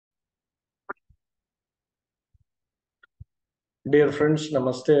Dear friends,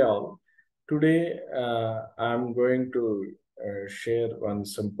 namaste all. Today, I'm going to share one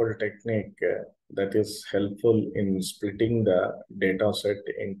simple technique that is helpful in splitting the data set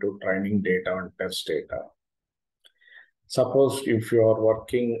into training data and test data. Suppose if you are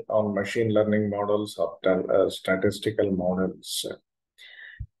working on machine learning models or statistical models,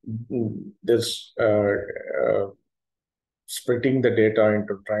 this splitting the data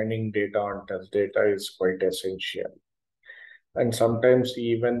into training data and test data is quite essential. And sometimes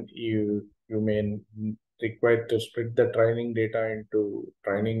even you may require to split the training data into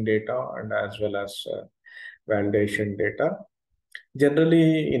training data and as well as validation data.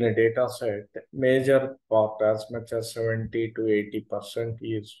 Generally, in a data set, major part, as much as 70 to 80%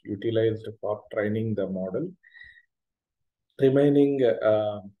 is utilized for training the model. Remaining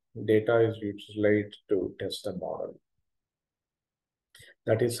data is utilized to test the model.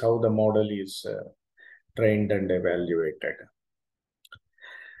 That is how the model is trained and evaluated.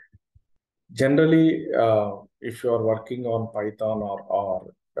 Generally, if you are working on Python or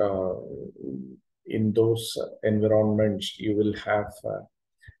R, in those environments, you will have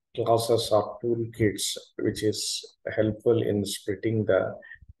classes or toolkits, which is helpful in splitting the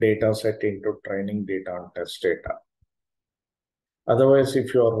data set into training data and test data. Otherwise,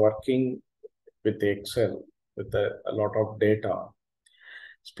 if you are working with Excel with a lot of data,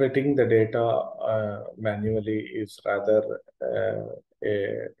 splitting the data manually is rather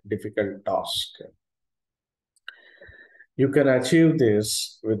a difficult task. You can achieve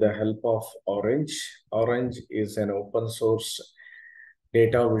this with the help of Orange. Orange is an open source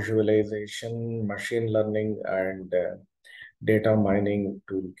data visualization, machine learning, and data mining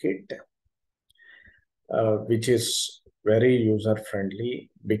toolkit, which is very user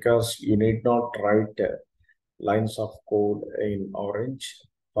friendly because you need not write lines of code in Orange.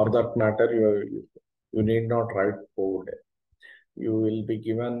 For that matter, you need not write code. You will be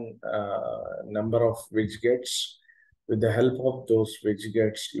given a number of widgets. With the help of those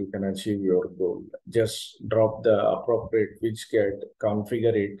widgets, you can achieve your goal. Just drop the appropriate widget,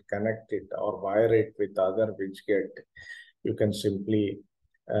 configure it, connect it, or wire it with other widget. You can simply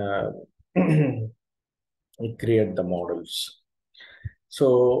create the models.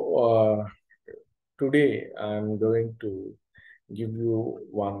 So today I'm going to give you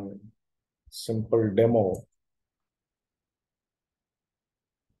one simple demo.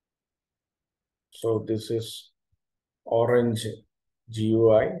 So this is Orange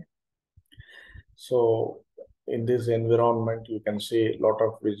GUI. So in this environment, you can see a lot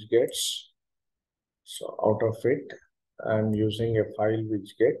of widgets. So out of it, I'm using a file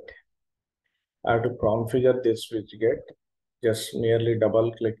widget. I have to configure this widget. Just merely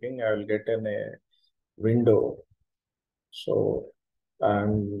double clicking, I will get a window. So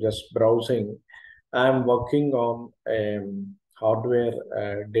I'm just browsing. I'm working on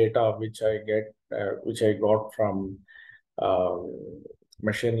hardware data which I got from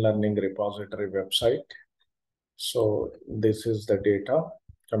machine learning repository website. So this is the data,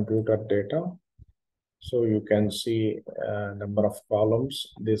 computer data. So you can see a number of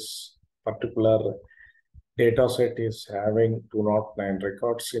columns. This particular data set is having 209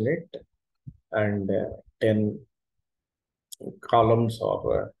 records in it, and 10 columns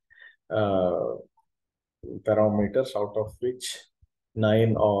or parameters, out of which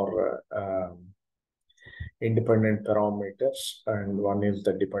 9 are independent parameters and 1 is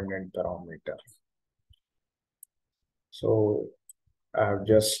the dependent parameter. So I've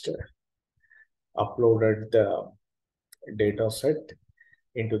just uploaded the data set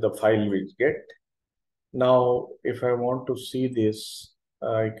into the file widget. Now, if I want to see this,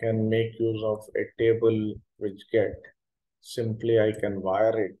 I can make use of a table widget. Simply, I can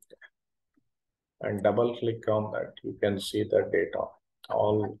wire it and double click on that. You can see the data.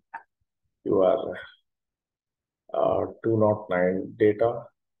 All your 209 data.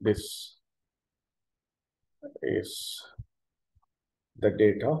 This is the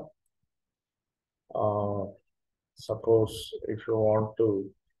data. Suppose if you want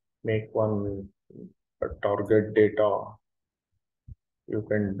to make one target data, you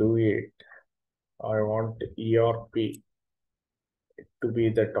can do it. I want ERP to be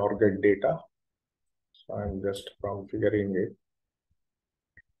the target data. So I'm just configuring it.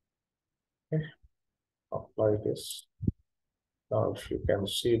 Okay. Apply this. Now, if you can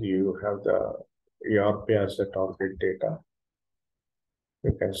see, you have the ERP as the target data.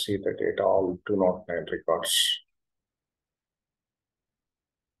 You can see the data, all 209 records.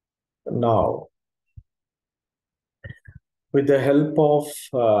 Now, with the help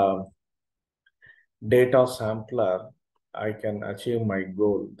of data sampler, I can achieve my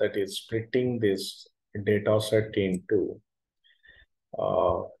goal, that is splitting this data set into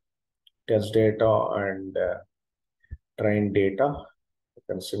uh, test data and train data. You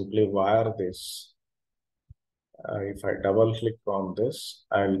can simply wire this. If I double click on this,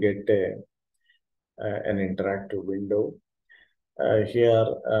 I'll get an interactive window. Here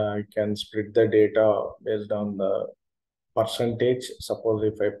I can split the data based on the percentage. Suppose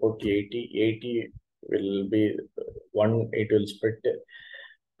if I put 80 will be one, it will split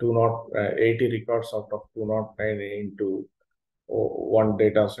 80 records out of 209 into one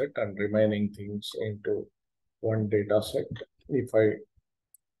data set and remaining things into one data set. If I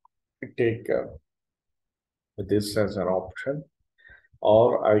take this as an option,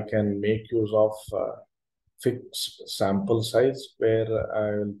 or I can make use of fixed sample size where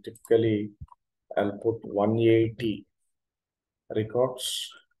I will typically I'll put 180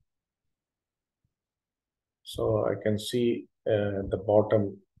 records. So I can see the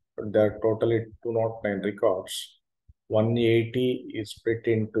bottom, there are totally 209 records. 180 is split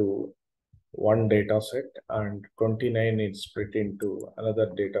into one data set and 29 is split into another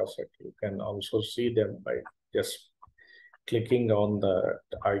data set. You can also see them by just clicking on the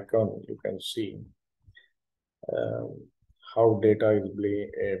icon. You can see how data is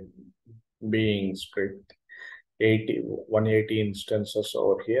being split. 180 instances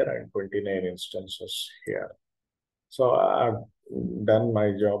over here and 29 instances here. So I've done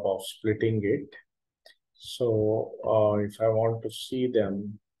my job of splitting it. So if I want to see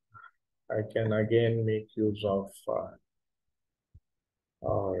them, I can again make use of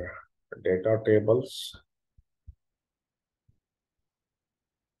our data tables.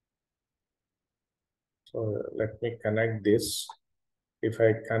 So let me connect this. If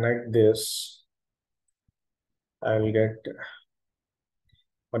I connect this, I will get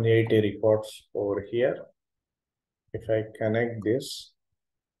 180 records over here. If I connect this,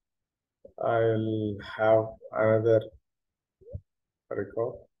 I will have another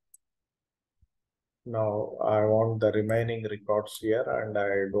record. Now I want the remaining records here and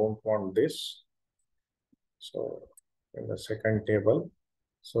I don't want this. So in the second table,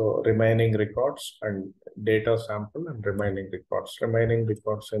 so remaining records and data sample and remaining records. Remaining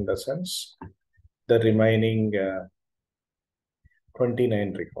records in the sense the remaining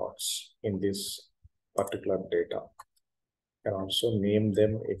 29 records in this particular data. I can also name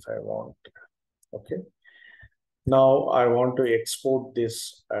them if I want. Okay. Now I want to export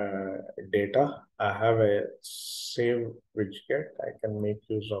this data. I have a save widget. I can make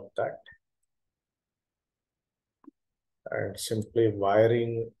use of that. And simply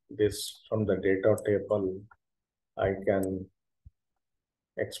wiring this from the data table, I can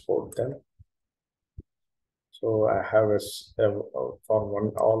export them. So I have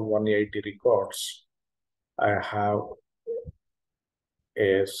for all 180 records, I have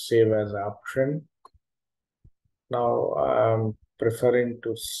a save as option. Now I'm preferring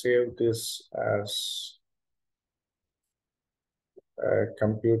to save this as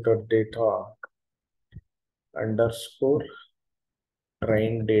computer data underscore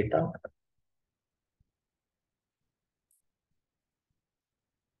train data.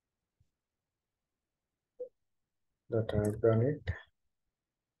 That I've done it.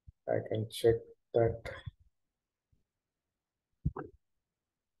 I can check that.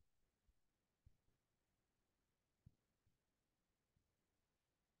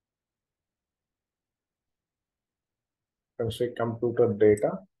 You can say computer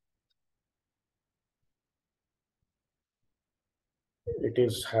data. It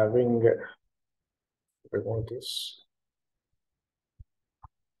is having remove this.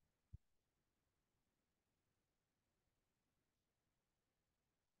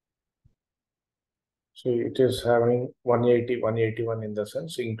 So it is having 180, 181 in the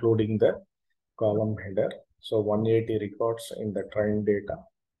sense, including the column header. So 180 records in the train data.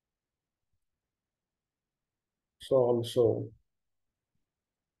 So also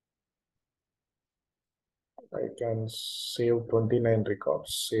I can save 29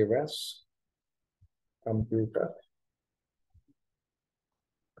 records, save as computer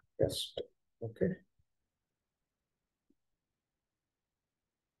test. Okay.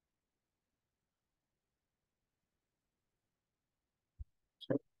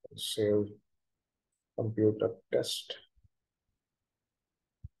 So save computer test.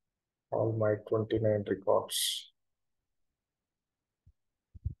 All my 29 records.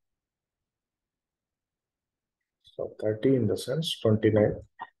 So 30 in the sense 29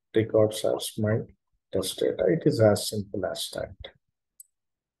 records as my test data. It is as simple as that.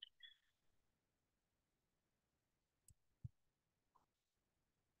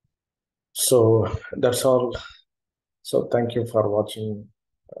 So that's all. So thank you for watching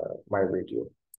my video.